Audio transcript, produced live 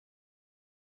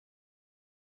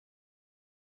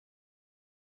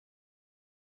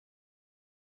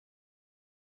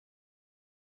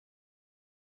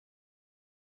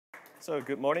So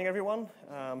good morning, everyone.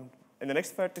 In the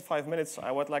next 35 minutes, I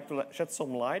would like to shed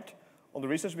some light on the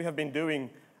research we have been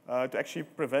doing to actually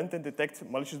prevent and detect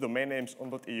malicious domain names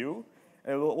on .eu.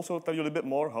 And I will also tell you a little bit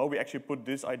more how we actually put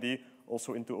this ID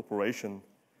also into operation.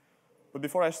 But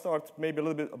before I start, maybe a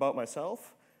little bit about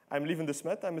myself. I'm Lieven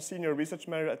Desmet. I'm a senior research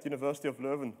manager at the University of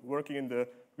Leuven, working in the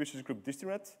research group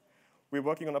Desmet. We're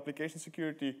working on application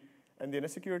security and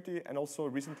DNS security, and also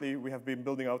recently we have been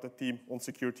building out a team on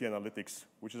security analytics,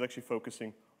 which is actually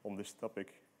focusing on this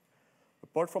topic.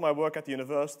 Apart from my work at the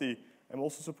university, I'm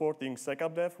also supporting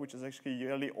SecAppDev, which is actually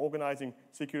yearly organizing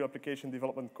secure application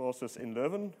development courses in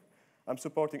Leuven. I'm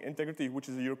supporting Integrity, which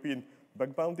is a European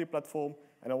bug bounty platform,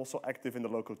 and I'm also active in the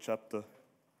local chapter.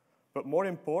 But more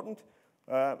important,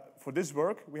 for this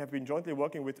work, we have been jointly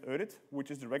working with Audit, which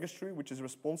is the registry which is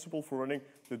responsible for running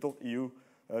the .eu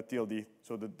TLD,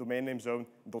 so the domain name zone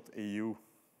 .eu.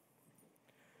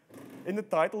 In the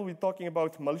title, we're talking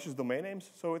about malicious domain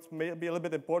names, so it may be a little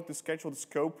bit important to schedule the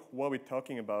scope what we're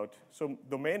talking about. So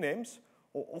domain names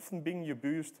are often being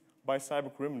abused by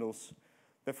cybercriminals.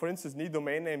 They, for instance, need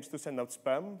domain names to send out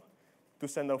spam, to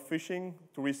send out phishing,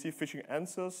 to receive phishing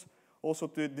answers, also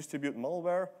to distribute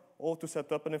malware, or to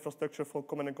set up an infrastructure for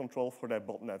command and control for their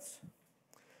botnets.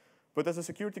 But as a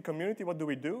security community, what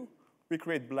do? We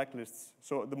create blacklists.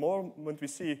 So the moment we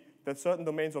see that certain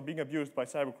domains are being abused by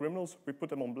cybercriminals, we put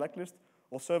them on blacklist,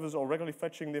 or servers are regularly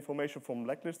fetching the information from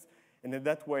blacklist, and in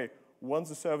that way, once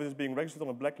the service is being registered on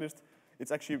a blacklist, it's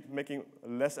actually making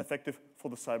less effective for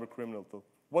the cybercriminal.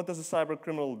 What does a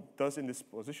cybercriminal do in this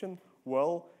position?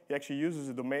 Well, he actually uses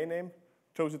a domain name,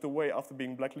 throws it away after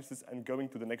being blacklisted, and going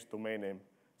to the next domain name.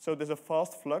 So there's a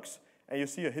fast flux, and you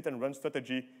see a hit-and-run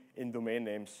strategy in domain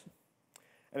names.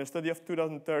 And a study of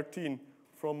 2013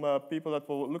 from people that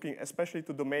were looking especially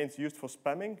to domains used for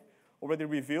spamming already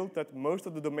revealed that most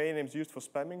of the domain names used for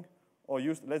spamming are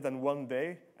used less than 1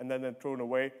 day, and then they're thrown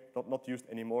away, not used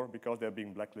anymore because they're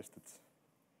being blacklisted.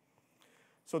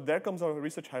 So there comes our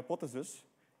research hypothesis.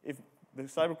 If the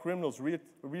cybercriminals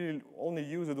really only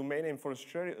use a domain name for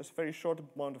a very short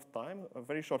amount of time, a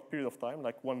very short period of time,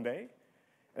 like 1 day,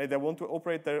 and if they want to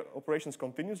operate their operations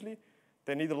continuously,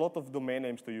 they need a lot of domain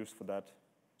names to use for that.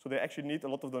 So they actually need a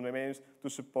lot of domain names to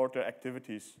support their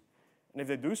activities. And if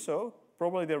they do so,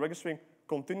 probably they're registering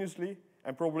continuously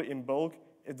and probably in bulk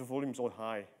if the volumes are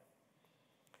high.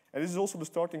 And this is also the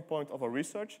starting point of our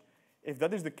research. If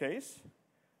that is the case,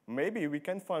 maybe we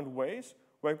can find ways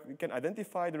where we can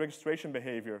identify the registration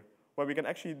behavior, where we can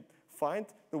actually find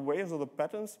the ways or the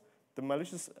patterns the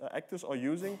malicious actors are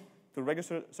using to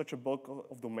register such a bulk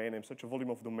of domain names, such a volume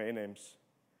of domain names.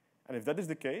 And if that is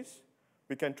the case,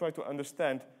 we can try to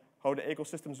understand how the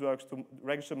ecosystem works to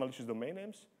register malicious domain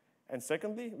names. And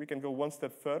secondly, we can go one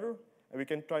step further, and we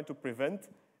can try to prevent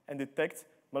and detect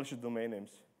malicious domain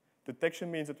names. Detection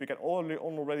means that we can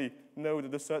already know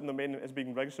that a certain domain name is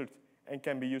being registered and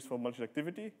can be used for malicious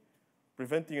activity.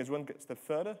 Preventing is one step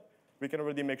further. We can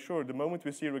already make sure the moment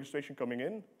we see a registration coming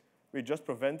in, we just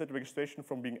prevent that registration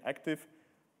from being active,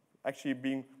 actually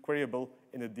being queryable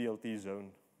in a DLT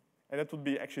zone. And that would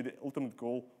be actually the ultimate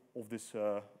goal of this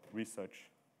research.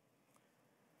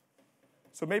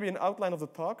 So maybe an outline of the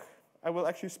talk. I will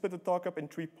actually split the talk up in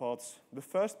 3 parts. The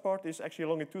first part is actually a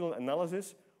longitudinal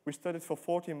analysis. We studied for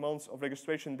 14 months of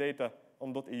registration data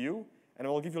on .eu, and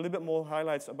I will give you a little bit more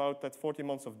highlights about that 14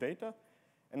 months of data,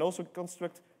 and also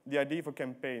construct the idea of a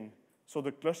campaign. So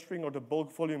the clustering or the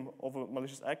bulk volume of a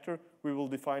malicious actor, we will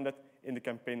define that in the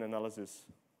campaign analysis.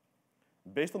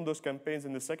 Based on those campaigns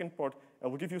in the second part, I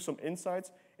will give you some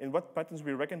insights in what patterns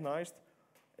we recognized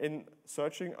in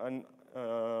searching and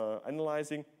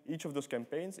analyzing each of those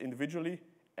campaigns individually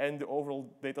and the overall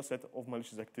data set of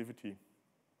malicious activity.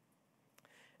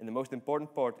 And the most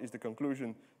important part is the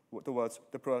conclusion towards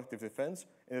the proactive defense.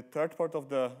 In the third part of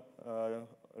the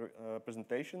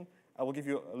presentation, I will give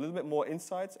you a little bit more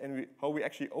insights and how we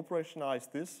actually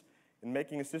operationalize this in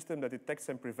making a system that detects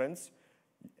and prevents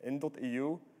in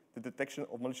 .eu the detection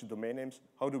of malicious domain names.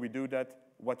 How do we do that?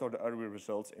 What are the early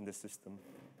results in the system?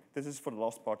 This is for the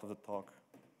last part of the talk.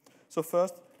 So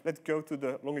first, let's go to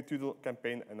the longitudinal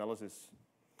campaign analysis.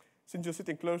 Since you're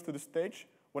sitting close to the stage,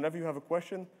 whenever you have a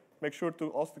question, make sure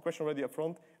to ask the question already up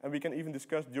front, and we can even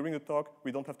discuss during the talk.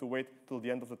 We don't have to wait till the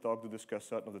end of the talk to discuss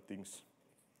certain of the things.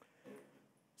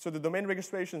 So the domain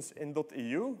registrations in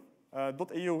 .eu.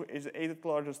 .eu is the 8th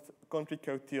largest country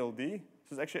code TLD.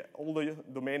 So it's actually all the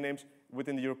domain names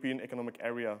within the European Economic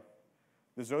Area.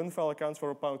 The zone file accounts for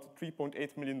about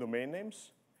 3.8 million domain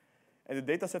names. And the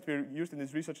data set we used in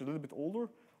this research is a little bit older.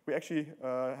 We actually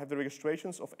have the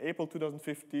registrations of April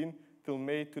 2015 till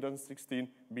May 2016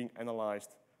 being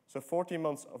analyzed. So 14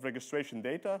 months of registration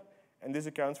data, and this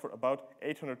accounts for about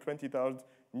 820,000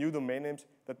 new domain names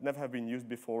that never have been used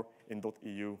before in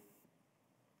 .eu.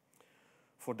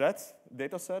 For that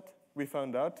data set, we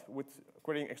found out with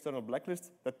querying external blacklists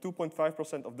that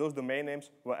 2.5% of those domain names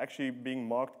were actually being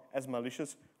marked as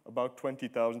malicious, about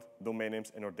 20,000 domain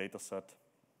names in our data set.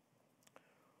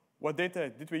 What data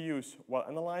did we use while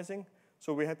analyzing?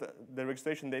 So we had the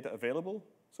registration data available.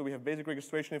 So we have basic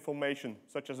registration information,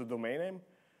 such as the domain name,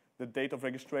 the date of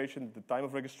registration, the time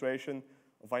of registration,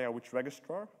 via which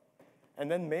registrar, and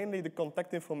then mainly the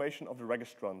contact information of the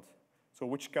registrant. So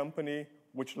which company,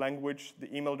 which language,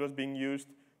 the email address being used,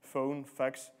 phone,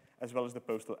 fax, as well as the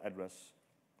postal address.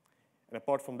 And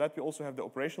apart from that, we also have the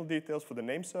operational details for the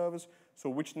name service, so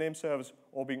which name service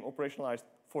are being operationalized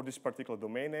for this particular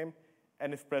domain name,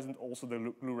 and if present, also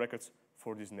the glue records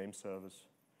for this name service.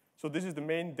 So this is the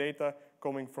main data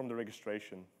coming from the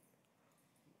registration.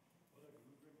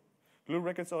 Glue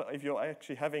records are if you're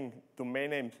actually having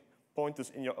domain name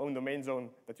pointers in your own domain zone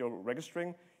that you're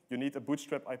registering, you need a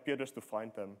bootstrap IP address to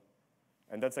find them.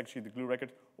 And that's actually the glue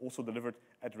record also delivered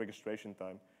at registration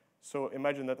time. So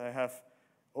imagine that I have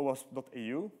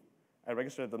OWASP.eu. I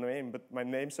registered the domain, but my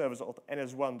name service is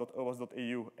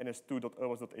ns1.owasp.eu,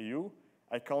 ns2.owasp.eu.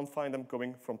 I can't find them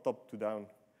going from top to down.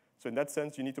 So in that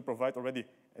sense, you need to provide already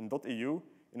an .eu.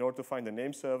 In order to find the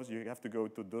name service, you have to go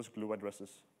to those glue addresses.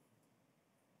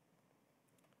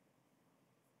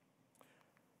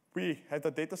 We had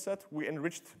a data set we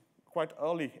enriched quite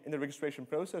early in the registration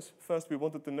process. First, we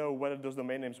wanted to know whether those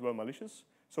domain names were malicious.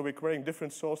 So we're querying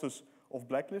different sources of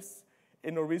blacklists.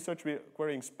 In our research, we're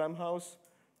querying Spamhaus,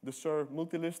 the SIR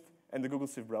multilist, and the Google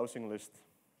Sift browsing list.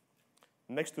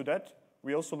 Next to that,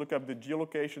 we also look up the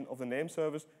geolocation of the name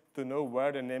service to know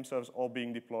where the name servers are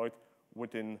being deployed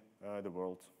within the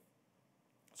world.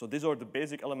 So these are the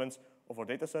basic elements of our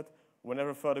data set.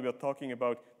 Whenever further we are talking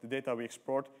about the data we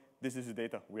export, this is the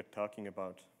data we're talking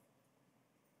about.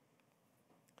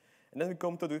 And then we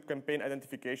come to the campaign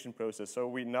identification process. So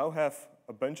we now have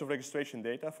a bunch of registration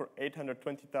data for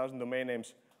 820,000 domain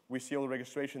names. We see all the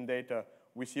registration data.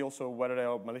 We see also whether they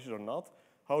are malicious or not.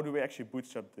 How do we actually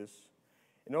bootstrap this?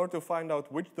 In order to find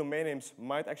out which domain names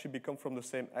might actually become from the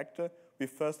same actor, we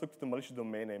first looked at the malicious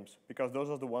domain names, because those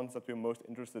are the ones that we're most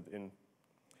interested in.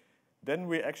 Then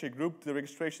we actually grouped the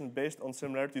registration based on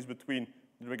similarities between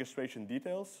the registration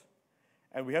details.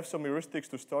 And we have some heuristics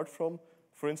to start from.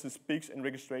 For instance, peaks in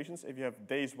registrations. If you have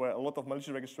days where a lot of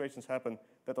malicious registrations happen,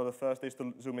 that are the first days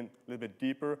to zoom in a little bit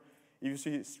deeper. If you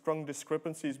see strong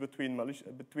discrepancies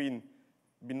between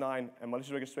benign and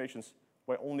malicious registrations,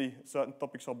 where only certain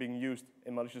topics are being used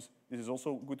in malicious, this is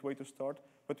also a good way to start.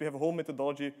 But we have a whole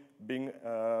methodology being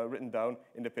written down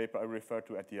in the paper I refer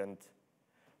to at the end.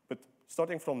 But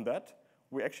starting from that,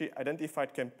 we actually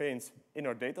identified campaigns in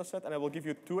our data set, and I will give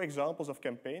you 2 examples of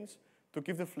campaigns to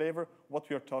give the flavor what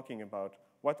we are talking about.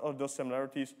 What are those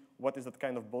similarities? What is that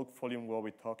kind of bulk volume where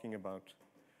we're talking about?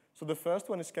 So the first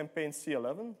one is campaign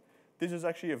C11. This is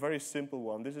actually a very simple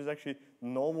one. This is actually the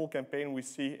normal campaign we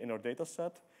see in our data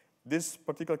set. This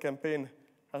particular campaign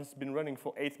has been running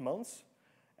for 8 months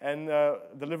and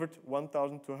delivered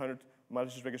 1,200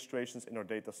 malicious registrations in our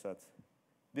data set.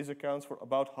 This accounts for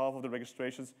about half of the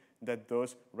registrations that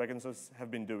those registrants have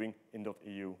been doing in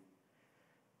 .eu.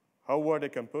 How were they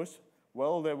composed?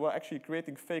 Well, they were actually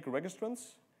creating fake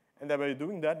registrants, and they were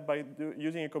doing that by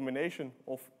using a combination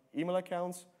of email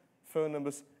accounts, phone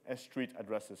numbers, and street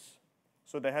addresses.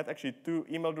 So they had actually 2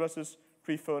 email addresses,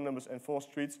 3 phone numbers, and 4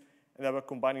 streets, and they were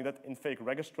combining that in fake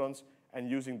registrants and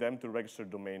using them to register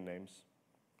domain names.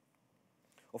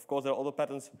 Of course, there are other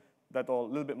patterns that are a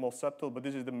little bit more subtle, but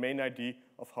this is the main idea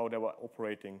of how they were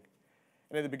operating.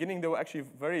 And at the beginning, they were actually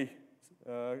very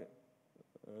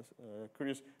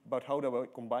curious about how they were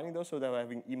combining those. So they were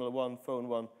having email 1, phone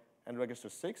 1, and register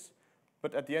 6.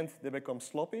 But at the end, they become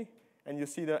sloppy. And you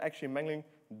see they're actually mangling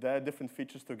their different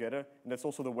features together. And that's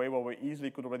also the way where we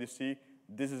easily could already see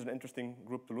this is an interesting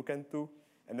group to look into.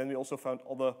 And then we also found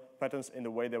other patterns in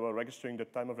the way they were registering, the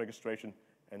time of registration,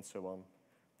 and so on.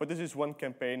 But this is one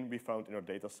campaign we found in our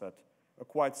data set, a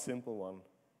quite simple one.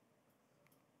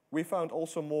 We found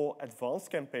also more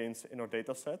advanced campaigns in our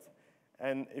data set.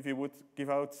 And if you would give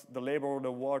out the label or the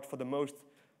award for the most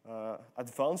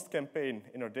advanced campaign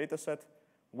in our data set,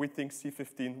 we think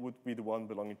C15 would be the one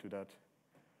belonging to that.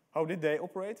 How did they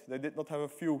operate? They did not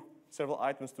have several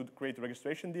items to create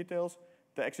registration details.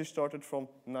 They actually started from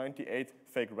 98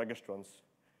 fake registrants.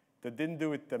 They didn't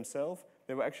do it themselves.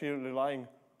 They were actually relying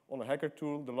on a hacker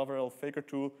tool, the Laravel Faker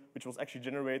tool, which was actually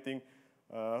generating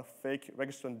fake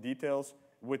registrant details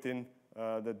within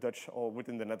the Dutch or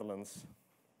within the Netherlands.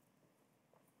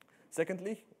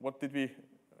 Secondly, what did we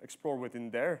explore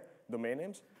within their domain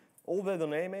names. All the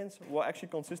domain names were actually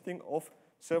consisting of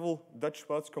several Dutch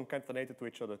words concatenated to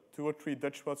each other, 2 or 3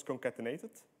 Dutch words concatenated.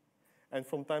 And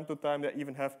from time to time, they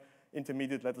even have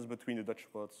intermediate letters between the Dutch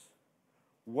words.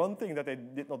 One thing that they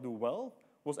did not do well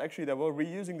was actually they were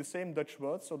reusing the same Dutch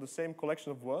words, so the same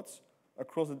collection of words,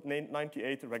 across the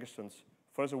 98 registrants.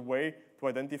 First, a way to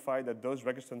identify that those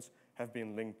registrants have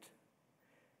been linked.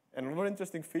 And another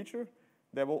interesting feature,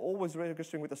 they were always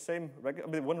registering with the same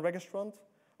one registrant,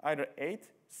 either 8,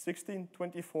 16,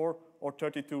 24, or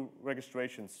 32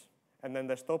 registrations. And then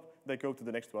they stop, they go to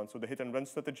the next one. So the hit and run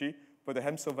strategy, but they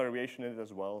have some variation in it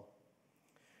as well.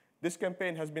 This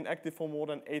campaign has been active for more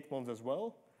than 8 months as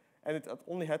well, and it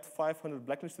only had 500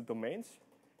 blacklisted domains.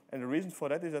 And the reason for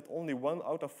that is that only 1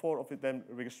 out of 4 of them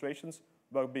registrations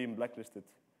were being blacklisted.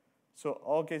 So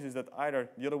our case is that either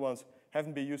the other ones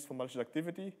haven't been used for malicious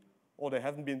activity, or they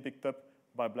haven't been picked up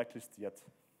by blacklist yet.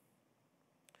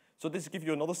 So this gives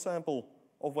you another sample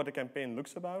of what a campaign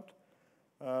looks about.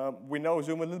 We now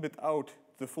zoom a little bit out to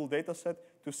the full data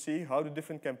set to see how the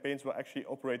different campaigns were actually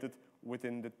operated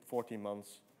within the 14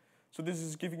 months. So this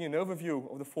is giving you an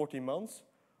overview of the 14 months.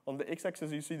 On the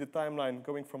x-axis, you see the timeline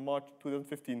going from March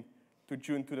 2015 to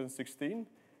June 2016.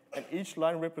 And each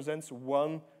line represents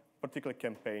one particular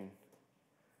campaign.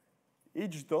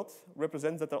 Each dot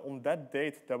represents that on that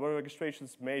date, there were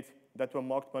registrations made that were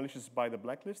marked malicious by the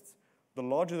blacklist. The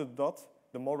larger the dot,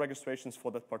 the more registrations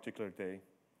for that particular day.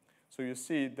 So you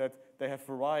see that they have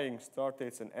varying start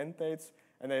dates and end dates,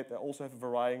 and they also have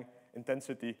varying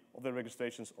intensity of the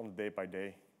registrations on a day by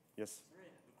day. Yes? Sorry,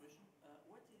 I have a question.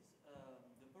 What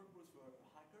is the purpose for a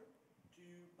hacker to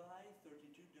buy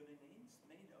 32 domain names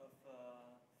made of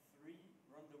 3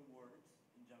 random words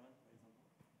in German, for example?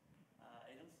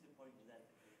 I don't see the point of that.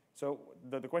 So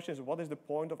the question is, what is the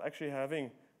point of actually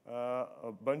having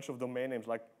a bunch of domain names,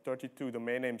 like 32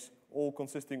 domain names, all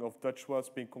consisting of Dutch words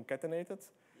being concatenated?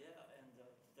 Yeah, and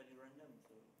totally random.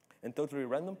 So. And totally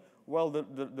random? Well,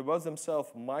 the words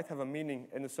themselves might have a meaning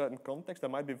in a certain context. They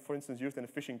might be, for instance, used in a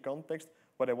phishing context,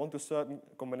 but they want to certain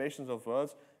combinations of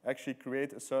words actually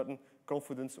create a certain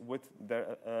confidence with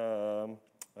their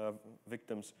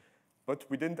victims. But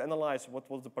we didn't analyze what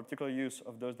was the particular use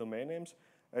of those domain names.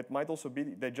 It might also be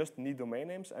they just need domain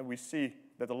names, and we see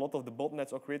that a lot of the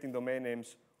botnets are creating domain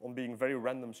names on being very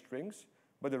random strings,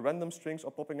 but the random strings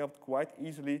are popping up quite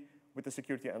easily with the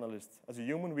security analyst. As a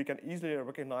human, we can easily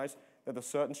recognize that a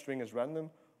certain string is random.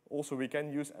 Also, we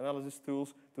can use analysis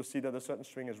tools to see that a certain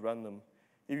string is random.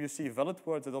 If you see valid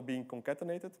words that are being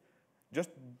concatenated, just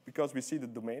because we see the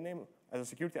domain name, as a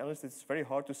security analyst, it's very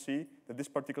hard to see that this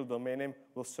particular domain name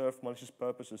will serve malicious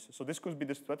purposes. So this could be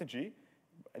the strategy.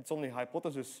 It's only a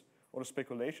hypothesis or a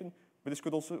speculation, but this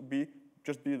could also be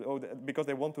just because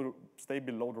they want to stay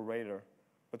below the radar.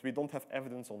 But we don't have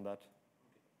evidence on that.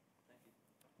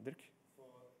 Dirk? For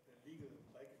the legal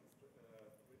blacklist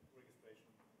registration,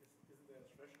 isn't there a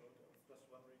threshold? I was just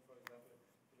wondering, for example,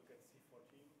 if you look at C14,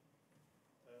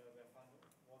 they find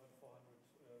more than 400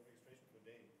 registrations per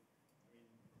day. I mean,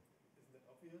 isn't that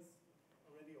obvious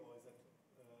already, or is that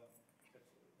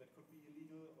that could be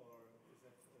illegal, or is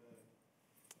that?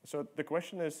 So the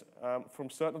question is, from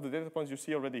certain of the data points you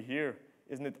see already here,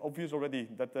 isn't it obvious already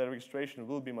that the registration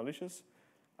will be malicious?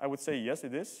 I would say yes,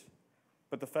 it is.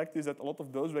 But the fact is that a lot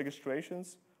of those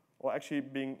registrations are actually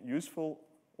being useful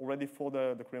already for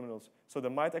the criminals. So they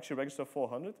might actually register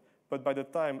 400, but by the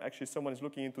time actually someone is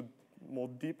looking into more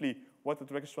deeply what the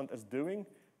registrant is doing,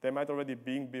 they might already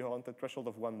be beyond the threshold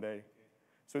of 1 day.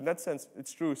 So in that sense,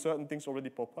 it's true, certain things already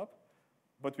pop up,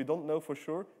 but we don't know for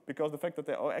sure, because the fact that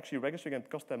they are actually registering and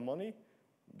cost them money,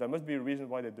 there must be a reason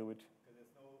why they do it. Okay,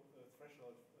 there's no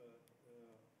threshold for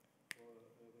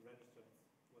the registrants,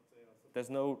 what they are. There's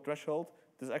no threshold.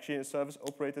 There's actually a service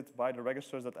operated by the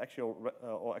registrars that actually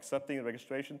are accepting the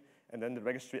registration, and then the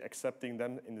registry accepting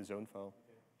them in the zone file.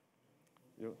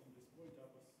 Okay. On this point, I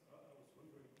was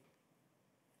wondering,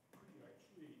 could you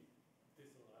actually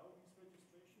disallow these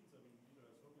registrations? I mean,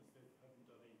 as long as they haven't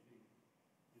done anything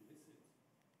illicit,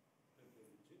 then they're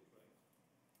legit, right?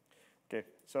 Okay,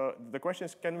 so the question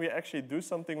is, can we actually do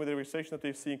something with the registration that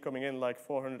we've seen coming in, like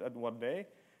 400 at 1 day?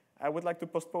 I would like to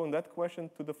postpone that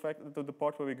question to the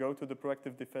part where we go to the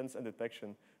proactive defense and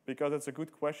detection, because it's a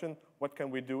good question. What can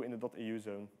we do in the .eu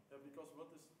zone? Yeah, because what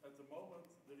is at the moment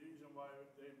the reason why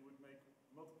they would make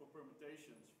multiple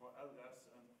permutations for address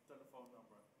and telephone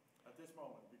number at this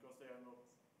moment, because they are not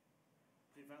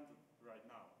prevented right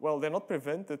now? Well, they're not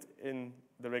prevented in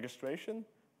the registration,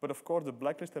 but of course the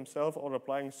blacklist themselves are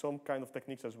applying some kind of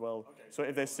techniques as well. Okay. So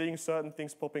if they're seeing certain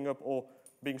things popping up or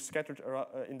being scattered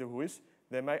in the WHOIS,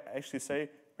 they might actually say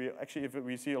if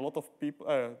we see a lot of people,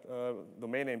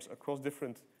 domain names across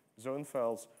different zone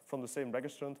files from the same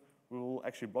registrant, we will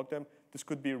actually block them. This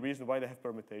could be a reason why they have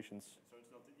permutations. So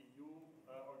it's not the EU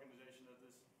organization that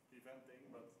is preventing,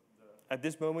 but at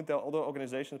this moment, there are other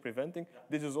organizations preventing. Yeah.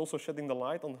 This is also shedding the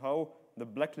light on how the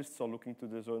blacklists are looking to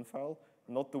the zone file,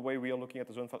 not the way we are looking at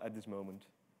the zone file at this moment.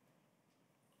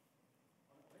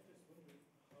 I just wondered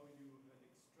how you had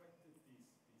extracted these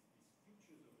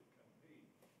features of the campaign.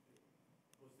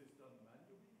 Was this done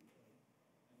manually?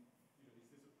 And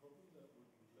is this a problem that would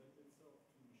lend itself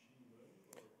to machine learning?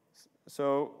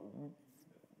 So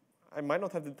I might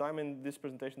not have the time in this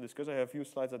presentation to discuss. I have a few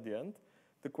slides at the end.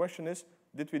 The question is,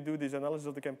 did we do this analysis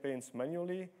of the campaigns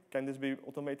manually? Can this be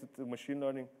automated to machine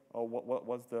learning? Or what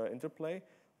was the interplay?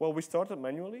 Well, we started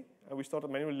manually. And we started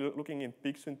manually looking in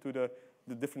peaks into the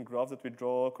different graphs that we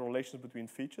draw correlations between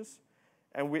features.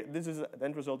 And this is the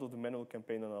end result of the manual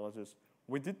campaign analysis.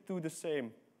 We did do the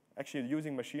same, actually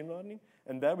using machine learning.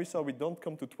 And there we saw we don't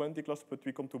come to 20 clusters, but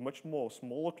we come to much more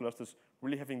smaller clusters,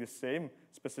 really having the same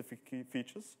specific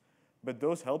features. But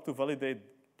those help to validate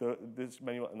this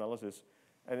manual analysis.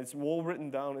 And it's all written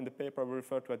down in the paper I will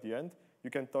refer to at the end. You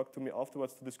can talk to me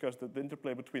afterwards to discuss the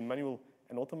interplay between manual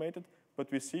and automated.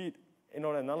 But we see in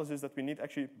our analysis that we need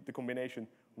actually the combination.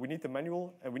 We need the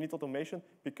manual and we need automation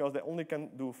because they only can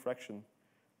do a fraction.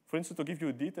 For instance, to give you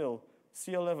a detail,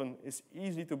 C11 is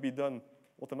easy to be done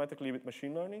automatically with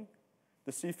machine learning.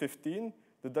 The C15,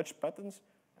 the Dutch patterns,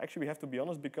 actually we have to be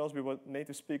honest, because we were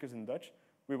native speakers in Dutch,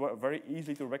 we were very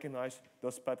easy to recognize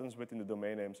those patterns within the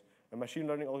domain names. A machine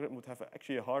learning algorithm would have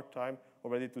actually a hard time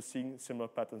already to see similar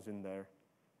patterns in there.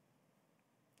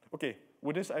 Okay,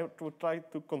 with this I will try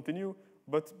to continue,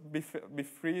 but be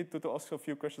free to ask a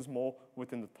few questions more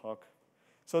within the talk.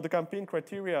 So the campaign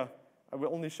criteria, I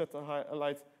will only shed a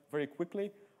light very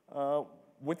quickly.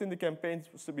 Within the campaigns,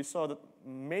 we saw that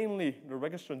mainly the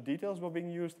registrant details were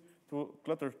being used to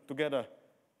clutter together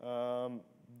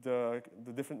the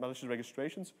different malicious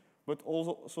registrations, but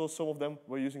also some of them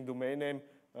were using domain name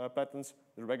patterns,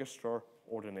 the registrar,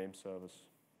 or the name service.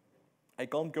 I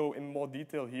can't go in more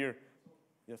detail here.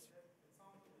 Yes? It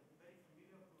sounds very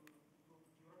familiar to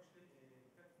you're actually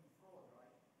detecting fraud,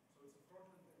 right? So it's a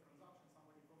fraudulent transaction,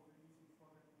 somebody probably using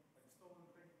fraudulent, like stolen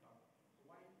credit card. So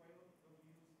why don't you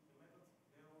use the methods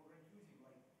they're already using,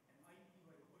 like an IP,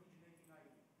 like originating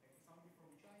IP? Like somebody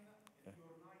from China, and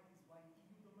your IP is by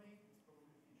EU domain, it's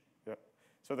probably phishing. Yeah.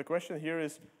 So the question here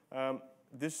is,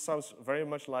 this sounds very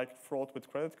much like fraud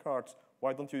with credit cards.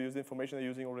 Why don't you use the information they're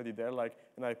using already there, like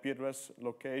an IP address,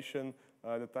 location,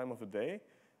 the time of the day?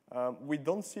 We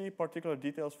don't see particular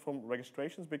details from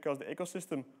registrations because the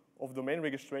ecosystem of domain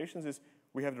registrations is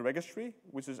we have the registry,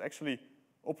 which is actually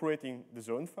operating the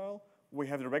zone file. We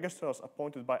have the registrars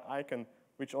appointed by ICANN,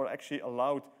 which are actually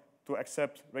allowed to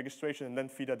accept registration and then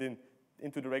feed that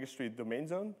into the registry domain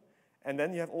zone. And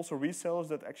then you have also resellers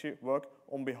that actually work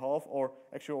on behalf or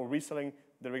actually are reselling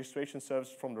the registration service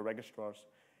from the registrars.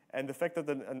 And the fact that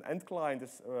an end client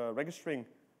is registering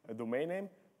a domain name,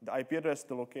 the IP address,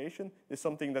 the location, is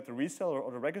something that the reseller or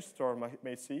the registrar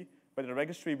may see, but in the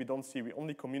registry we don't see. We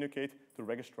only communicate to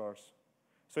registrars.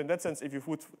 So in that sense, if you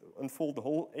would unfold the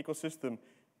whole ecosystem,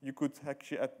 you could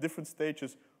actually at different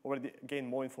stages already gain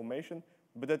more information,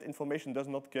 but that information does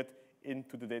not get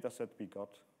into the data set we got.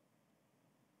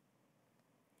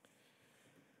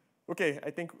 Okay, I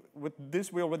think with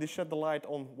this we already shed the light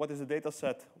on what is the data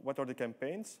set, what are the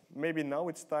campaigns. Maybe now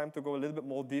it's time to go a little bit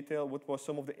more detail. What were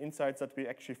some of the insights that we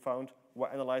actually found while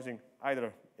analyzing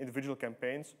either individual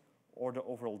campaigns or the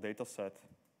overall data set.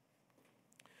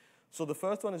 So the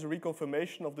first one is a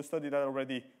reconfirmation of the study that I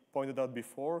already pointed out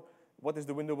before. What is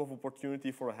the window of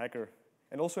opportunity for a hacker?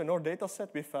 And also in our data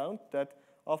set we found that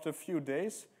after a few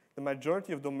days, the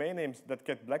majority of domain names that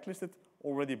get blacklisted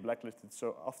already blacklisted.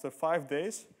 So after 5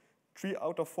 days, 3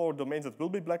 out of 4 domains that will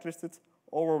be blacklisted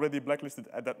are already blacklisted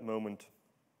at that moment.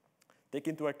 Take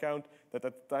into account that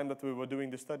at the time that we were doing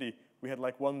the study, we had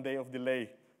like 1 day of delay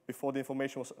before the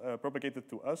information was propagated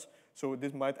to us. So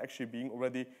this might actually be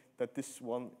already that this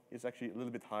one is actually a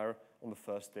little bit higher on the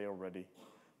first day already.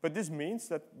 But this means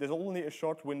that there's only a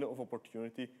short window of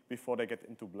opportunity before they get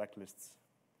into blacklists.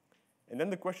 And then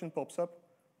the question pops up,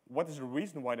 what is the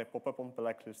reason why they pop up on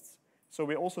blacklists? So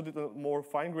we also did a more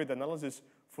fine-grained analysis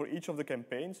for each of the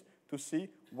campaigns to see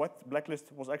what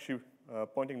blacklist was actually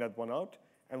pointing that one out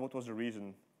and what was the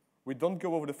reason. We don't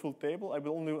go over the full table. I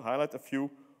will only highlight a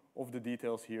few of the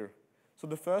details here. So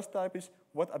the first type is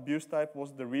what abuse type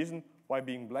was the reason why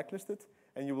being blacklisted.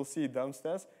 And you will see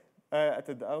downstairs at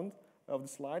the down of the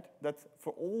slide that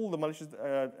for all the malicious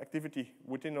activity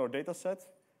within our data set,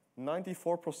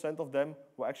 94% of them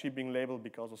were actually being labeled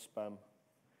because of spam.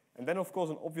 And then, of course,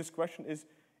 an obvious question is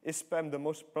spam the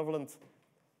most prevalent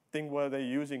thing where they're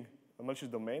using malicious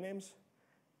domain names?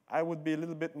 I would be a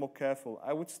little bit more careful.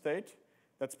 I would state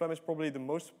that spam is probably the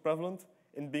most prevalent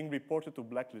in being reported to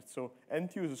blacklists. So end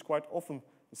users quite often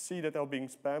see that they're being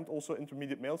spammed. Also,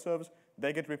 intermediate mail service,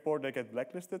 they get reported, they get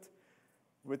blacklisted.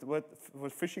 With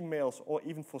phishing mails or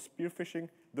even for spear phishing,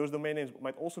 those domain names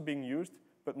might also be used,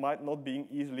 but might not be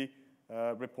easily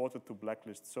reported to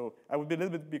blacklists. So I would be a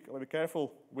little bit be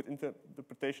careful with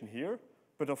interpretation here.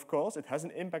 But of course, it has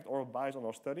an impact or a bias on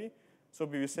our study. So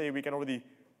we say we can already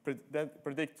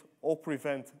predict or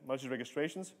prevent malicious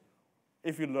registrations.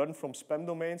 If we learn from spam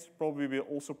domains, probably we're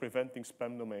also preventing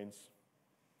spam domains.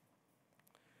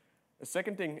 A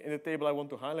second thing in the table I want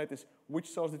to highlight is which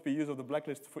source did we use of the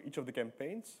blacklist for each of the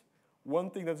campaigns. One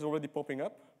thing that is already popping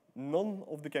up, none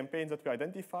of the campaigns that we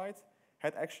identified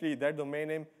had actually their domain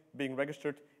name being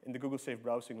registered in the Google Safe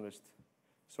Browsing list.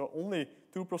 So only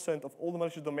 2% of all the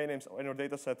malicious domain names in our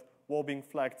data set were being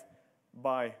flagged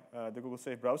by the Google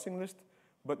Safe Browsing list,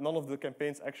 but none of the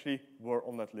campaigns actually were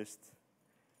on that list.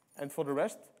 And for the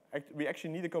rest, we actually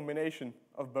need a combination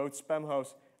of both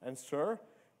Spamhaus and SIR,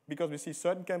 because we see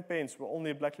certain campaigns were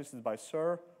only blacklisted by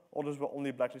SIR, others were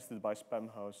only blacklisted by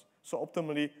Spamhaus. So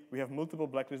optimally, we have multiple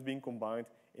blacklists being combined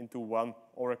into one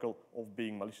oracle of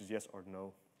being malicious, yes or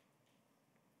no.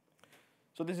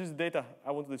 So this is the data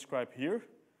I want to describe here.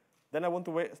 Then I want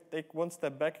to take one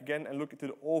step back again and look into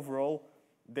the overall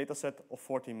data set of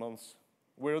 14 months.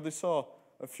 We already saw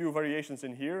a few variations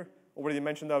in here. Already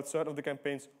mentioned out certain of the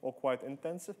campaigns are quite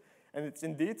intensive. And it's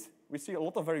indeed, we see a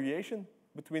lot of variation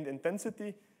between the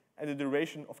intensity and the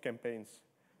duration of campaigns.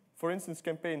 For instance,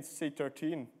 campaign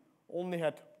C13 only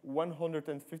had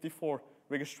 154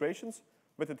 registrations,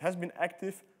 but it has been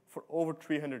active for over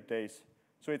 300 days.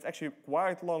 So it's actually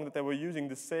quite long that they were using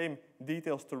the same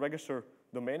details to register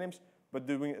domain names, but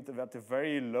doing it at a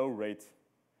very low rate.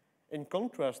 In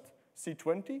contrast,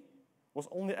 C20 was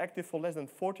only active for less than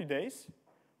 40 days,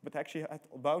 but actually had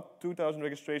about 2,000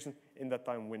 registrations in that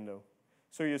time window.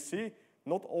 So you see,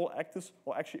 not all actors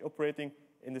are actually operating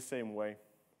in the same way.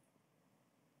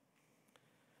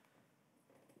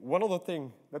 One other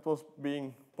thing that was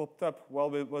being popped up while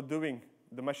we were doing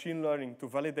the machine learning to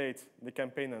validate the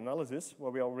campaign analysis,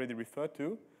 what we already referred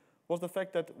to, was the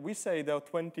fact that we say there are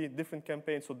 20 different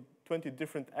campaigns, so 20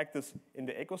 different actors in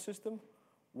the ecosystem.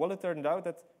 Well, it turned out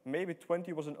that maybe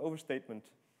 20 was an overstatement.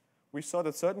 We saw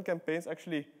that certain campaigns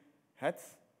actually had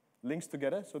links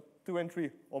together, so 2 and 3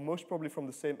 are most probably from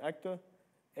the same actor,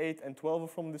 8 and 12 are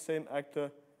from the same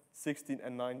actor, 16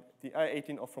 and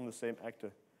 18 are from the same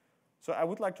actor. So I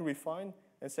would like to refine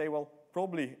and say, well,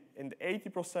 probably in the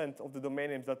 80% of the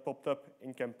domain names that popped up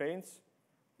in campaigns,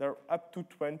 there are up to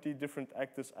 20 different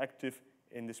actors active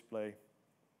in display.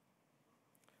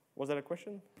 Was that a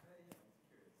question? Yeah, I'm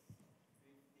curious.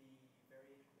 With the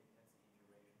variation in intensity and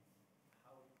duration,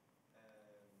 how,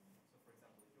 so for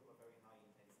example, if you have a very high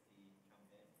intensity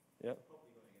campaign, yeah. you're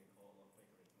probably going to get caught a lot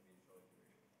quicker, it's going to be a short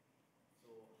duration.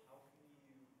 So how can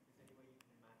you, is there any way you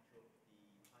can match up the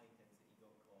high intensity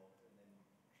got caught and then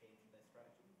change their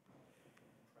strategy?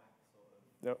 Track sort of.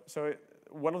 Yeah, so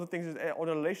one of the things is are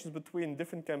the relations between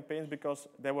different campaigns because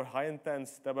they were high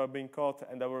intense, they were being caught,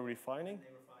 and they were refining. And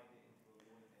they refined it into a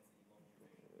low intensity,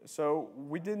 long duration. So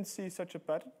we didn't see such a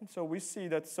pattern. So we see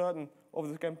that certain of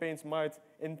the campaigns might,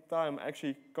 in time,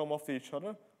 actually come after each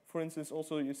other. For instance,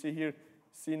 also you see here,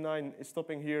 C9 is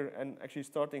stopping here and actually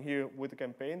starting here with the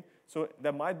campaign. So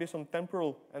there might be some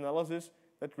temporal analysis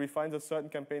that refines that certain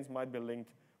campaigns might be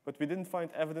linked. But we didn't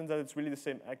find evidence that it's really the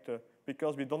same actor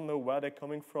because we don't know where they're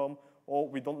coming from or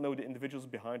we don't know the individuals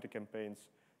behind the campaigns.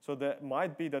 So there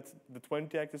might be that the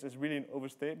 20 actors is really an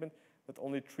overstatement, that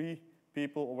only 3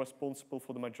 people are responsible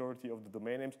for the majority of the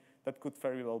domain names. That could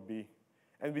very well be.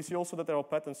 And we see also that there are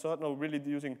patterns. Certain are really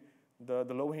using the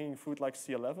low-hanging fruit like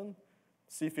C11.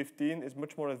 C15 is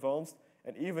much more advanced.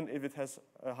 And even if it has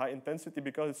a high intensity,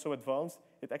 because it's so advanced,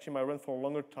 it actually might run for a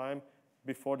longer time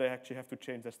before they actually have to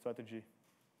change their strategy.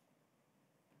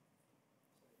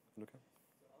 Look at.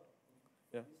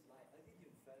 Yeah.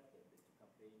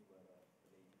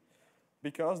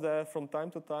 Because they, from time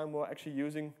to time, were actually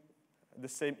using the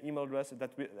same email address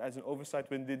that we, as an oversight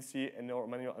we didn't see in our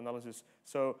manual analysis.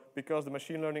 So because the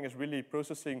machine learning is really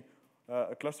processing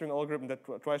a clustering algorithm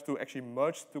that tries to actually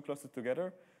merge 2 clusters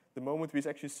together, the moment we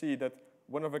actually see that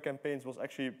one of our campaigns was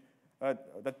actually,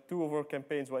 that 2 of our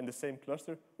campaigns were in the same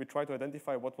cluster, we try to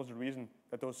identify what was the reason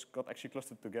that those got actually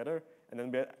clustered together, and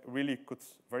then we really could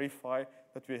verify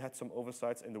that we had some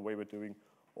oversights in the way we're doing.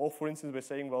 Or for instance, we're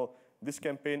saying, well, this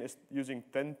campaign is using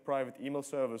 10 private email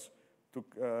servers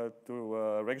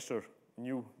to register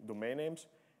new domain names.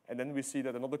 And then we see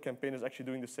that another campaign is actually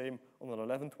doing the same on an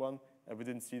 11th one, and we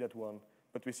didn't see that one.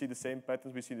 But we see the same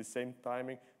patterns, we see the same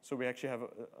timing, so we actually have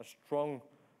a strong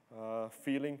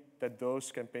feeling that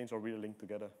those campaigns are really linked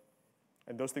together.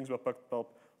 And those things were picked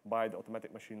up by the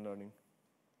automatic machine learning.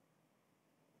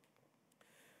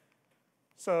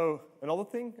 So another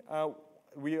thing,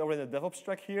 we are in a DevOps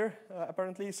track here,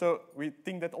 apparently. So we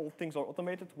think that all things are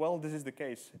automated. Well, this is the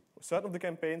case. Certain of the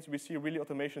campaigns, we see really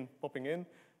automation popping in.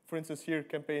 For instance, here,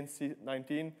 campaign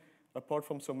C19, apart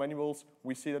from some manuals,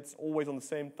 we see that it's always on the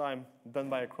same time done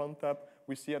by a cron tab.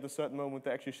 We see at a certain moment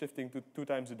they're actually shifting to 2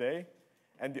 times a day.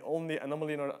 And the only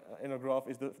anomaly in our graph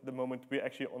is the moment we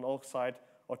actually on our side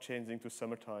are changing to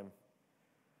summertime.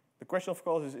 The question, of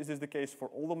course, is this the case for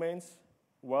all domains?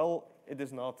 Well, it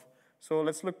is not. So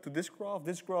let's look to this graph.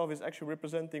 This graph is actually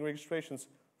representing registrations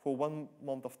for 1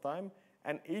 month of time.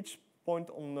 And each point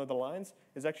on the lines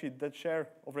is actually that share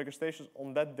of registrations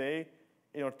on that day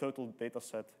in our total data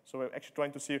set. So we're actually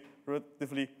trying to see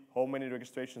relatively how many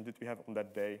registrations did we have on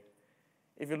that day.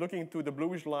 If you're looking to the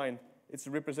bluish line, it's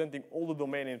representing all the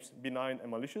domain names benign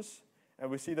and malicious. And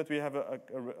we see that we have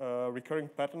a recurring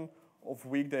pattern of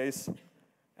weekdays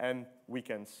and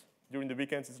weekends. During the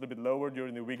weekends, it's a little bit lower.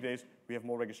 During the weekdays, we have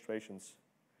more registrations.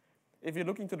 If you're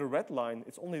looking to the red line,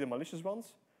 it's only the malicious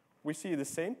ones. We see the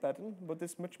same pattern, but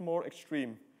it's much more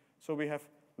extreme. So we have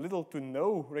little to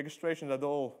no registrations at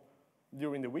all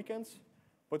during the weekends,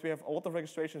 but we have a lot of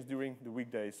registrations during the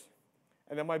weekdays.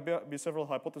 And there might be several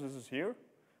hypotheses here.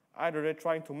 Either they're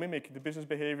trying to mimic the business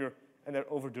behavior and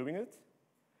they're overdoing it,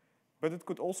 but it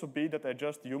could also be that they're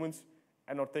just humans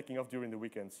and are taking off during the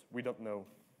weekends. We don't know.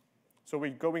 So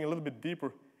we're going a little bit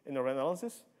deeper in our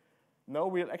analysis. Now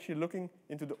we're actually looking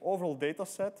into the overall data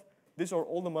set. These are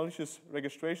all the malicious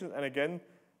registrations, and again,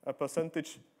 a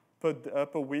percentage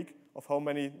per week of how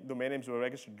domain names were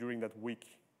registered during that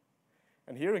week.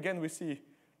 And here again, we see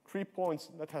 3 points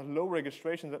that have low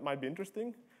registrations that might be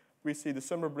interesting. We see the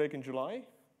summer break in July,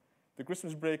 the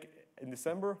Christmas break in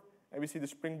December, and we see the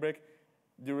spring break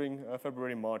during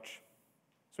February, March.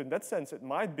 So in that sense, it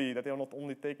might be that they are not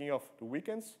only taking off the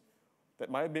weekends, that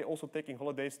might be also taking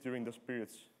holidays during those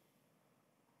periods.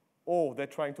 Or they're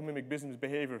trying to mimic business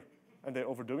behavior and they're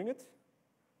overdoing it.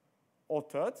 Or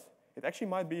third, it actually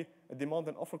might be a demand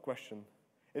and offer question.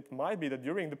 It might be that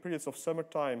during the periods of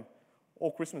summertime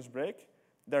or Christmas break,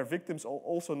 their victims are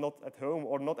also not at home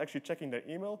or not actually checking their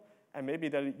email, and maybe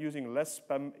they're using less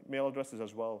spam mail addresses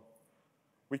as well.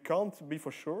 We can't be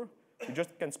for sure. We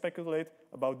just can speculate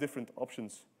about different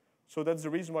options. So that's the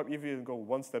reason why we even go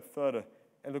one step further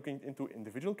and looking into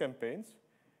individual campaigns.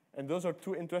 And those are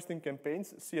 2 interesting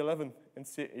campaigns, C11 and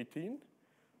C18.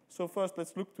 So first,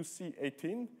 let's look to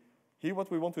C18. Here, what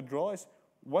we want to draw is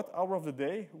what hour of the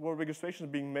day were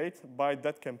registrations being made by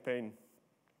that campaign.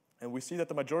 And we see that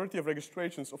the majority of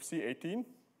registrations of C18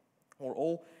 are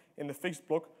all in the fixed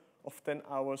block of 10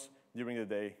 hours during the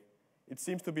day. It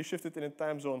seems to be shifted in a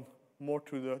time zone more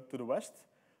to the west,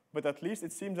 but at least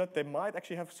it seems that they might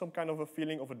actually have some kind of a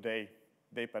feeling of a day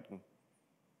pattern.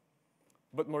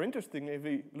 But more interesting, if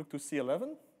we look to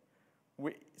C11,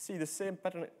 we see the same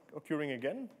pattern occurring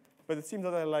again, but it seems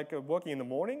that they're like working in the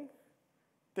morning,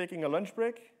 taking a lunch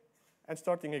break, and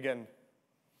starting again.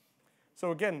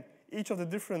 So again, each of the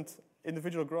different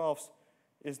individual graphs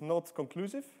is not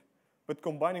conclusive, but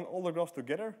combining all the graphs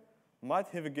together might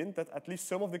have a hint that at least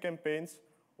some of the campaigns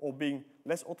are being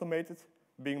less automated,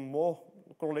 being more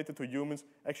correlated to humans,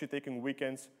 actually taking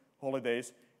weekends,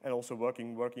 holidays, and also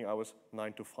working hours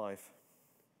 9 to 5.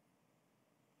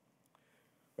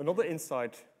 Another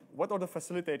insight, what are the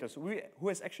facilitators? Who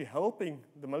is actually helping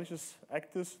the malicious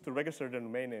actors to register their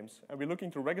domain names? And we're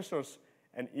looking to registrars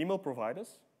and email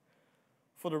providers.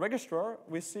 For the registrar,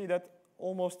 we see that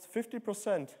almost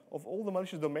 50% of all the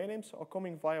malicious domain names are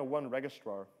coming via one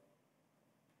registrar.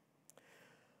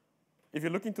 If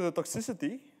you're looking to the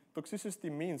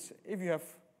toxicity means if you have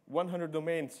 100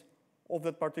 domains of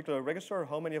that particular registrar,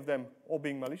 how many of them are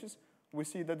being malicious? We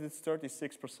see that it's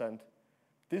 36%.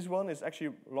 This one is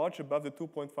actually large above the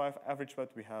 2.5 average that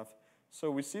we have. So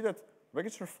we see that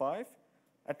Register 5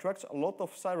 attracts a lot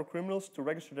of cybercriminals to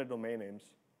register their domain names.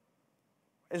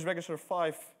 Is Register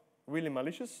 5 really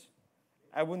malicious?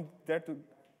 I wouldn't dare to,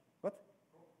 what?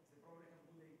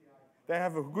 They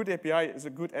have a good API is a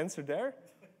good answer there.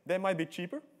 They might be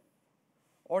cheaper.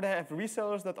 Or they have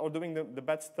resellers that are doing the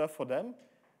bad stuff for them,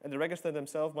 and the registrar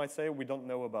themselves might say, we don't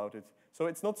know about it. So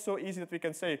it's not so easy that we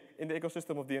can say, in the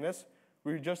ecosystem of DNS,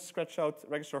 we just scratch out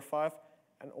Register 5,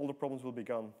 and all the problems will be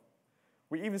gone.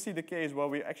 We even see the case where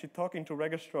we're actually talking to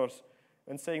registrars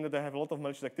and saying that they have a lot of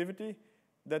malicious activity,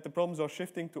 that the problems are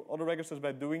shifting to other registers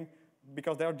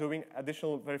because they're doing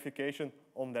additional verification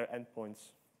on their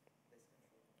endpoints.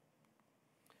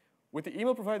 With the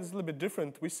email provider, it's a little bit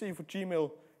different. We see for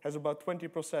Gmail has about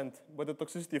 20%, but a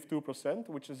toxicity of 2%,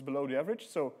 which is below the average.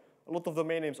 So a lot of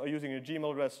domain names are using a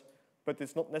Gmail address, but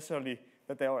it's not necessarily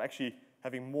that they are actually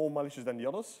having more malicious than the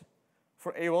others.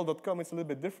 For AOL.com, it's a little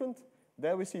bit different.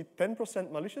 There we see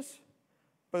 10% malicious,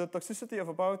 but a toxicity of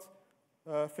about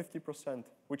 50%,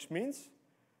 which means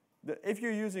that if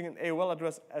you're using an AOL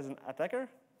address as an attacker,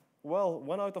 well,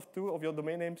 1 out of 2 of your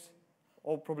domain names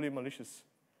are probably malicious.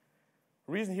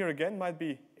 Reason here again might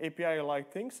be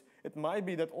API-like things. It might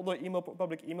be that other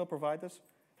public email providers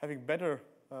having better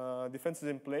defenses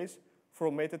in place for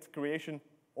automated creation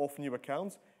of new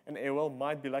accounts, and AOL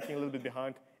might be lacking a little bit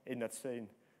behind in that chain.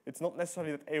 It's not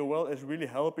necessarily that AOL is really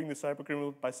helping the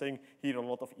cybercriminal by saying here are a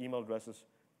lot of email addresses,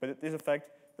 but it is a fact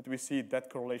that we see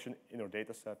that correlation in our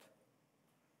data set.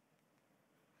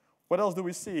 What else do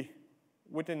we see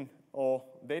within our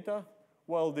data?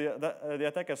 Well, the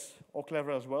attackers are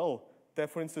clever as well. They're,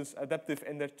 for instance, adaptive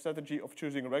in their strategy of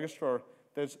choosing a registrar.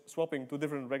 They're swapping to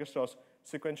different registrars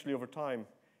sequentially over time.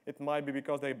 It might be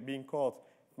because they're being caught.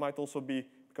 It might also be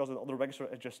because another registrar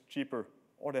is just cheaper,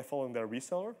 or they're following their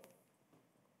reseller.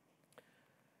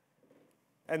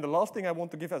 And the last thing I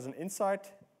want to give as an insight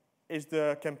is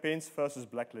the campaigns versus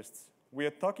blacklists. We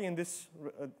are talking in this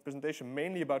presentation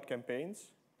mainly about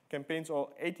campaigns. Campaigns are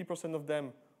 80% of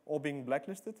them all being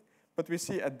blacklisted, but we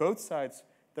see at both sides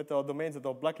that there are domains that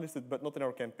are blacklisted but not in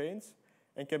our campaigns,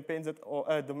 and campaigns that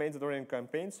are domains that are in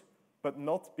campaigns but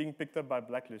not being picked up by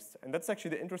blacklists. And that's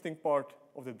actually the interesting part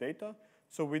of the data.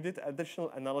 So we did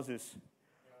additional analysis.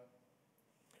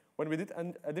 When we did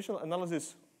an additional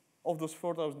analysis of those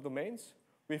 4,000 domains,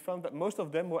 we found that most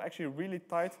of them were actually really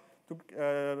tied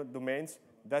to domains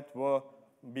that were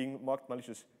being marked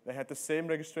malicious. They had the same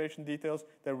registration details.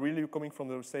 They're really coming from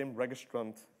the same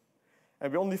registrant.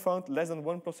 And we only found less than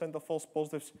 1% of false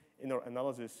positives in our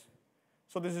analysis.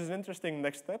 So this is an interesting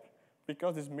next step,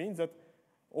 because this means that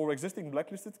our existing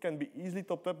blacklisted can be easily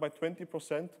topped up by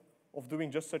 20% of doing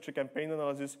just such a campaign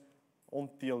analysis on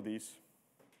TLDs.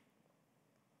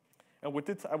 And with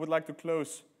it, I would like to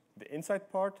close the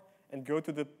insight part and go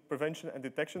to the prevention and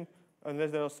detection,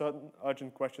 unless there are certain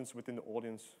urgent questions within the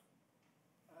audience.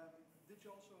 Did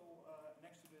you also,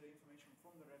 next to the information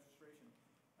from the registration,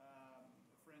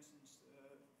 for instance,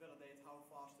 validate how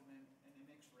fast an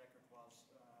MX record was?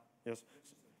 Yes.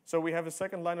 So we have a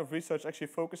second line of research actually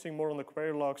focusing more on the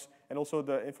query logs and also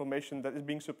the information that is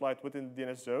being supplied within the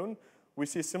DNS zone. We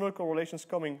see similar correlations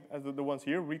coming as the ones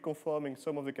here, reconfirming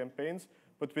some of the campaigns,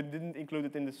 but we didn't include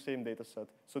it in the same data set.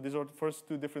 So these are the first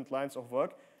two different lines of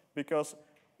work, because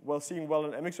while seeing while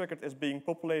an MX record is being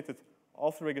populated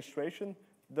after registration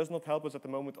does not help us at the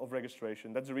moment of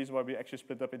registration. That's the reason why we actually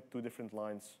split up into two different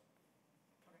lines.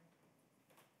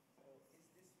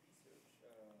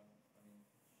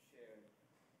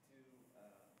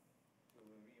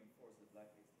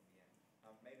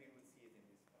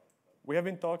 We have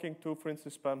been talking to, for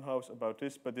instance, Spamhaus about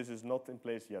this, but this is not in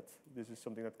place yet. This is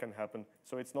something that can happen.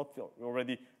 So it's not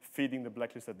already feeding the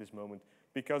blacklist at this moment,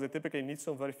 because they typically need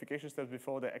some verification steps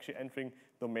before they're actually entering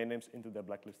domain names into their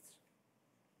blacklists.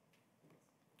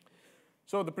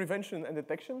 So the prevention and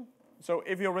detection. So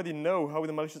if you already know how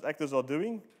the malicious actors are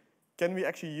doing, can we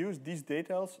actually use these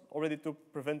details already to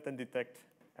prevent and detect?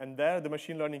 And there, the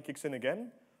machine learning kicks in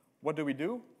again. What do we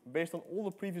do? Based on all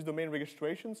the previous domain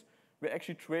registrations, we're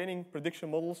actually training prediction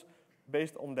models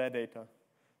based on their data.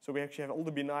 So we actually have all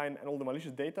the benign and all the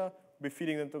malicious data. We're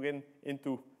feeding them again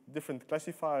into different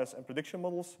classifiers and prediction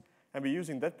models. And we're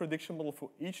using that prediction model for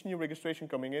each new registration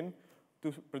coming in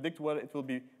to predict whether it will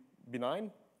be benign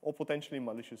or potentially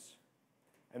malicious.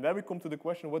 And then we come to the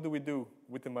question, what do we do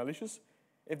with the malicious?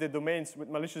 If the domains with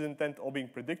malicious intent are being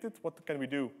predicted, what can we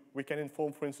do? We can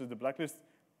inform, for instance, the blacklist.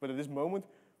 But at this moment,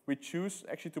 we choose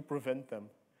actually to prevent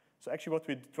them. So actually what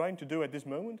we're trying to do at this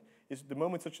moment is the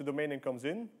moment such a domain name comes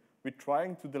in, we're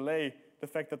trying to delay the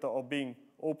fact that they are being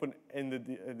open in the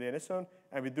DNS zone,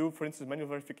 and we do, for instance, manual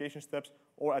verification steps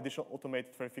or additional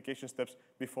automated verification steps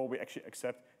before we actually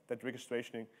accept that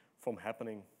registration from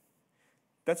happening.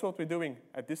 That's what we're doing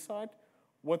at this side.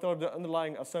 What are the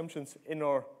underlying assumptions in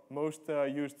our most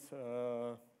used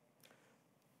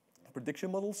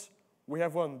prediction models? We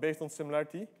have one based on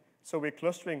similarity. So we're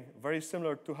clustering very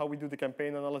similar to how we do the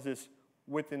campaign analysis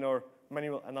within our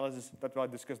manual analysis that I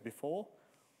discussed before.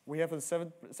 We have a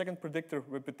second predictor,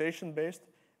 reputation-based,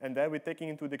 and there we're taking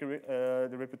into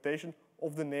the reputation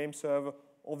of the name server,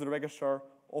 of the registrar,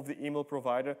 of the email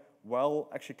provider while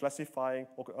actually classifying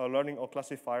or learning our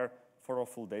classifier for our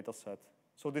full data set.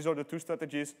 So these are the two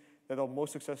strategies that are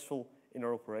most successful in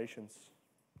our operations.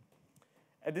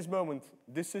 At this moment,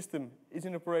 this system is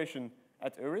in operation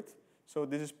at URIT. So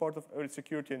this is part of URIT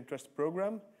Security and Trust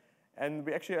Program. And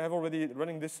we actually have already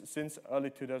running this since early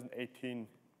 2018.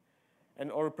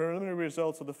 And our preliminary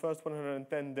results of the first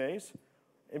 110 days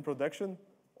in production,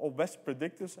 our best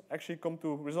predictors actually come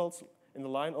to results in the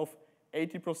line of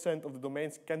 80% of the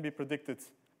domains can be predicted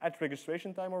at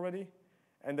registration time already.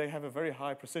 And they have a very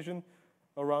high precision,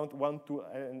 around 1, 2,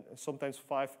 and sometimes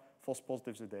 5 false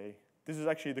positives a day. This is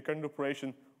actually the current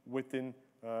operation within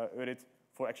URIT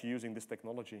for actually using this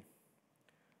technology.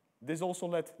 This also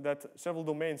led that several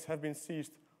domains have been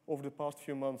seized over the past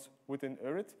few months within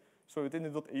URIT. So within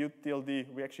the .eu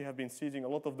TLD, we actually have been seizing a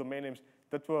lot of domain names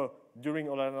that were, during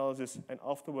our analysis and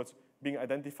afterwards, being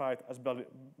identified as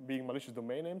being malicious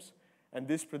domain names. And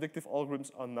these predictive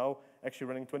algorithms are now actually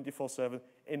running 24/7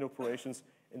 in operations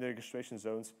in the registration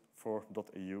zones for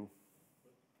 .eu.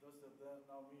 Does that then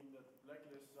now mean that the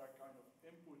blacklists are kind of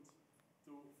input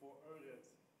for URIT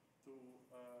to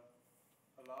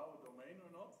allow a domain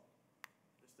or not?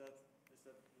 Is that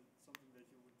something that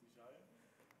you would desire?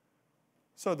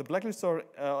 So the blacklists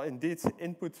are indeed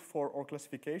input for our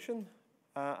classification.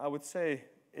 I would say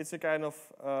it's a kind of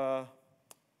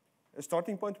a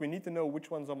starting point. We need to know which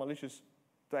ones are malicious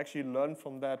to actually learn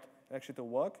from that and actually to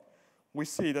work. We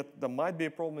see that there might be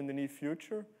a problem in the near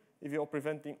future. If you are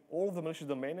preventing all the malicious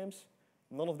domain names,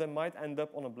 none of them might end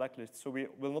up on a blacklist. So we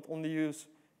will not only use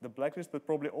the blacklist, but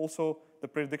probably also the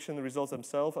prediction results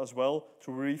themselves as well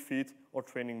to refeed our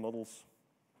training models.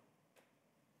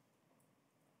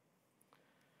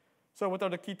 So what are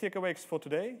the key takeaways for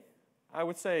today? I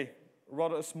would say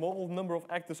rather a small number of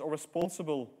actors are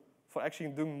responsible for actually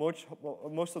doing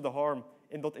most of the harm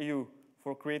in .eu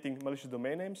for creating malicious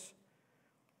domain names.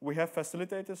 We have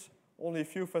facilitators. Only a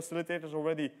few facilitators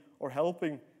already are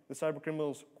helping the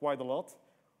cybercriminals quite a lot.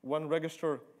 One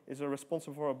registrar is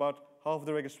responsible for about half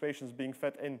the registrations being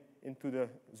fed into the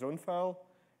zone file.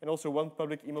 And also one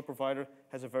public email provider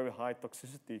has a very high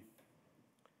toxicity.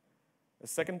 A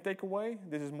second takeaway,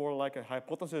 this is more like a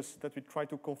hypothesis that we try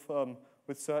to confirm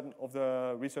with certain of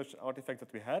the research artifacts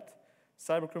that we had.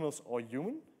 Cybercriminals are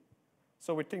human.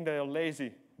 So we think they are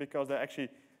lazy because they're actually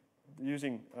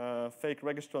using fake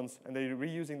registrants and they're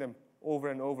reusing them over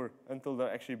and over until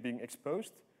they're actually being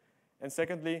exposed. And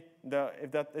secondly,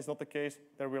 if that is not the case,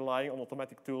 they're relying on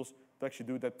automatic tools to actually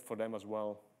do that for them as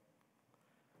well.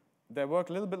 They work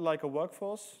a little bit like a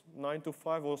workforce, 9 to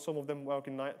 5, or some of them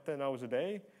working 10 hours a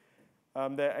day.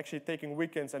 They're actually taking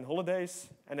weekends and holidays,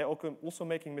 and they're also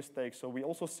making mistakes. So we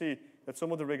also see that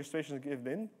some of the registrations given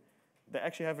in, they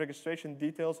actually have registration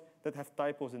details that have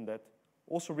typos in that.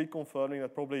 Also reconfirming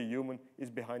that probably a human is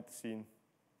behind the scene.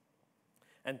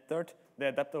 And third, they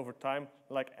adapt over time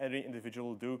like any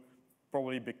individual do,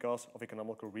 probably because of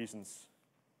economical reasons.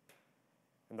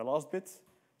 And the last bit,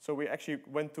 so we actually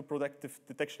went to proactive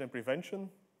detection and prevention.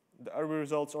 The early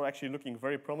results are actually looking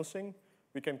very promising.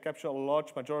 We can capture a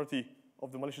large majority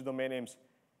of the malicious domain names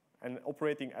and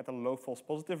operating at a low false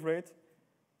positive rate.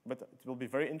 But it will be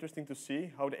very interesting to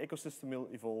see how the ecosystem will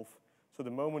evolve. So the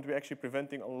moment we're actually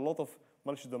preventing a lot of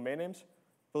malicious domain names,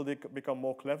 will they become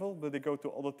more clever? Will they go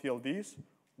to other TLDs?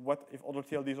 What if other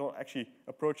TLDs are actually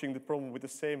approaching the problem with the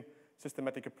same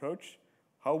systematic approach?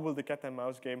 How will the cat and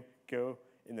mouse game go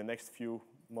in the next few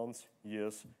months,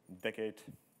 years, decade?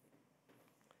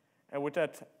 And with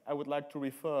that, I would like to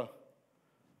refer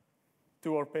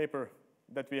to our paper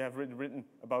that we have written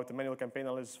about the manual campaign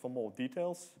analysis for more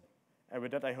details. And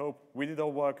with that, I hope we did our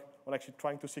work on actually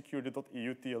trying to secure the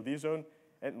 .eu TLD zone,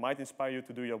 and it might inspire you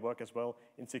to do your work as well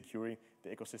in securing the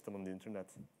ecosystem on the internet.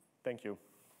 Thank you.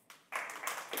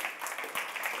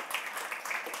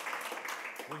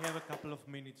 We have a couple of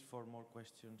minutes for more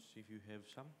questions, if you have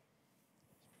some.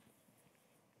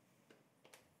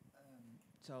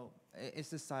 So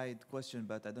it's a side question,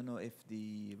 but I don't know if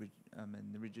the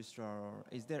registrar,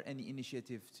 is there any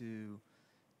initiative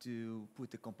to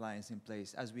put the compliance in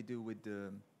place, as we do with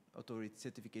the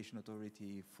certification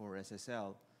authority for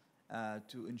SSL,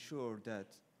 to ensure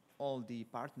that all the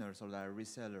partners or the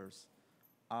resellers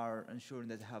are ensuring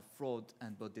that they have fraud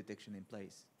and bot detection in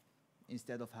place,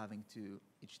 instead of having to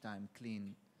each time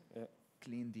clean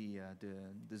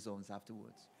the zones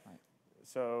afterwards. Right.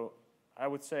 So I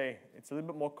would say it's a little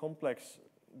bit more complex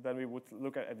than we would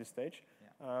look at this stage.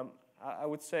 Yeah. I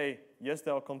would say, yes,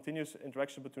 there are continuous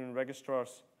interaction between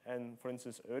registrars and, for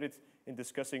instance, URIT in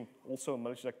discussing also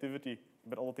malicious activity,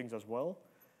 but other things as well.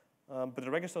 but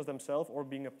the registrars themselves are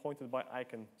being appointed by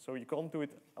ICANN. So you can't do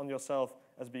it on yourself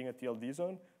as being a TLD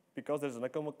zone, because there's an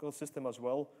economical system as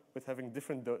well with having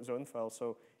different zone files.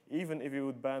 So even if you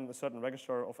would ban a certain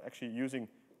registrar of actually using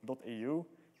 .eu,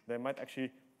 they might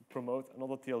actually promote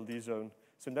another TLD zone.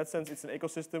 So in that sense, it's an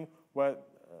ecosystem where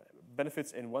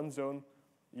benefits in one zone,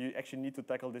 you actually need to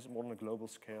tackle this more on a global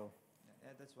scale. Yeah,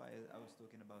 that's why I was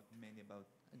talking about mainly about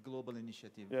a global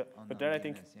initiative. Yeah, on, but on then I DNS,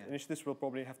 think yeah. initiatives will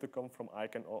probably have to come from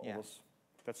ICANN or others.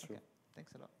 That's true. Okay.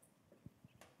 Thanks a lot.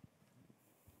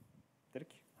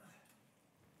 Dirk?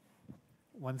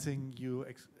 One thing you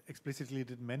explicitly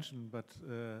didn't mention, but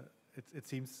it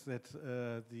seems that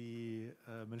the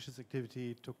malicious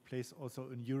activity took place also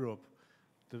in Europe.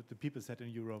 The people said in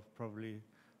Europe probably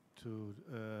to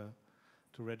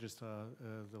register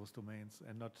those domains,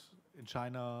 and not in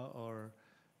China or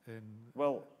in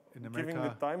America. Given the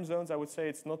time zones, I would say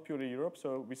it's not purely Europe.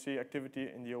 So we see activity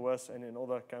in the US and in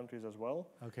other countries as well.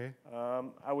 Okay.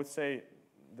 I would say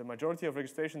the majority of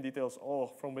registration details are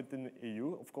from within the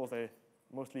EU. Of course, they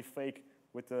mostly fake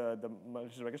with the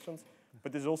malicious registrants.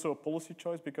 But there's also a policy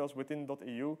choice, because within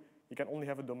 .eu, you can only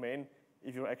have a domain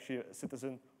if you're actually a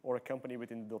citizen or a company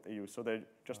within .eu. So they're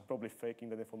just probably faking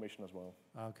that information as well.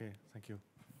 Okay, thank you.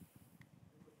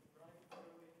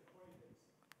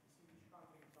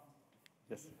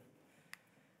 Yes.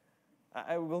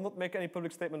 I will not make any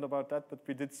public statement about that, but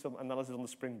we did some analysis on the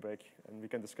spring break, and we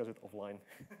can discuss it offline.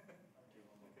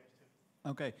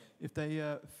 Okay, if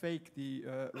they fake the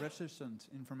registrant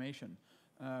information,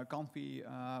 can't we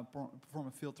perform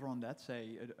a filter on that,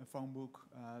 say a phone book,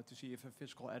 to see if a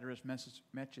physical address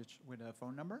matches with a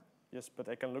phone number? Yes, but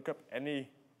I can look up any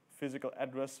physical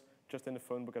address just in the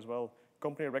phone book as well.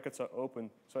 Company records are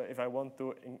open, so if I want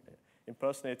to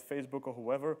impersonate Facebook or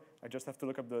whoever, I just have to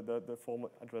look up the former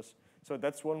address. So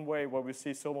that's one way where we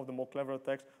see some of the more clever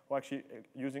attacks are actually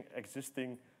using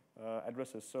existing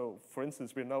addresses. So for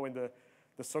instance, we're now in the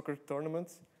soccer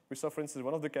tournament. We saw, for instance,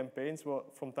 one of the campaigns were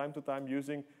from time to time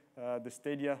using the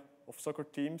stadia of soccer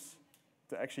teams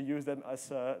to actually use them as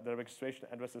their registration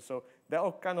addresses. So they're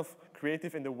all kind of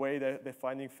creative in the way that they're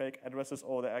finding fake addresses,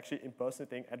 or they're actually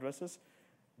impersonating addresses.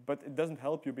 But it doesn't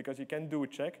help you, because you can do a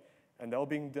check, and there are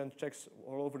being done checks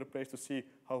all over the place to see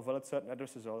how valid certain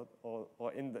addresses are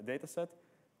in the data set.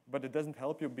 But it doesn't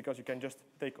help you, because you can just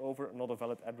take over another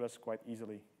valid address quite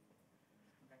easily.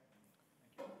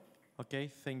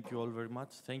 Okay, thank you all very much.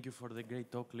 Thank you for the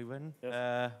great talk, Lieven.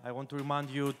 Yes. I want to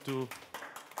remind you to...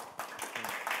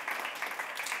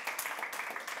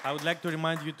 I would like to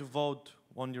remind you to vote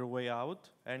on your way out,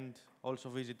 and also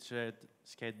visit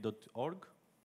skate.org.